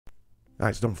Hi,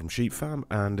 it's Don from Sheep Farm,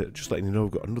 and just letting you know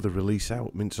we've got another release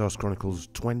out, Mint Sauce Chronicles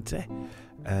 20.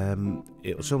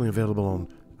 It's only available on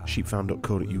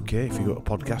sheepfarm.co.uk. If you go to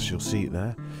podcasts, you'll see it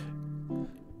there.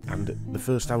 And the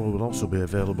first hour will also be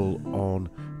available on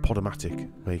Podomatic,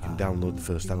 where you can download the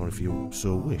first hour if you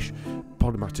so wish.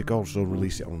 Podomatic also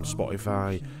release it on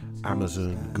Spotify,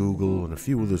 Amazon, Google, and a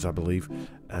few others, I believe. We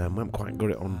haven't quite got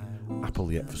it on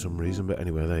Apple yet for some reason, but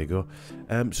anyway, there you go.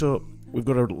 So we've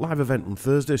got a live event on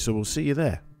Thursday, so we'll see you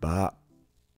there. Bye.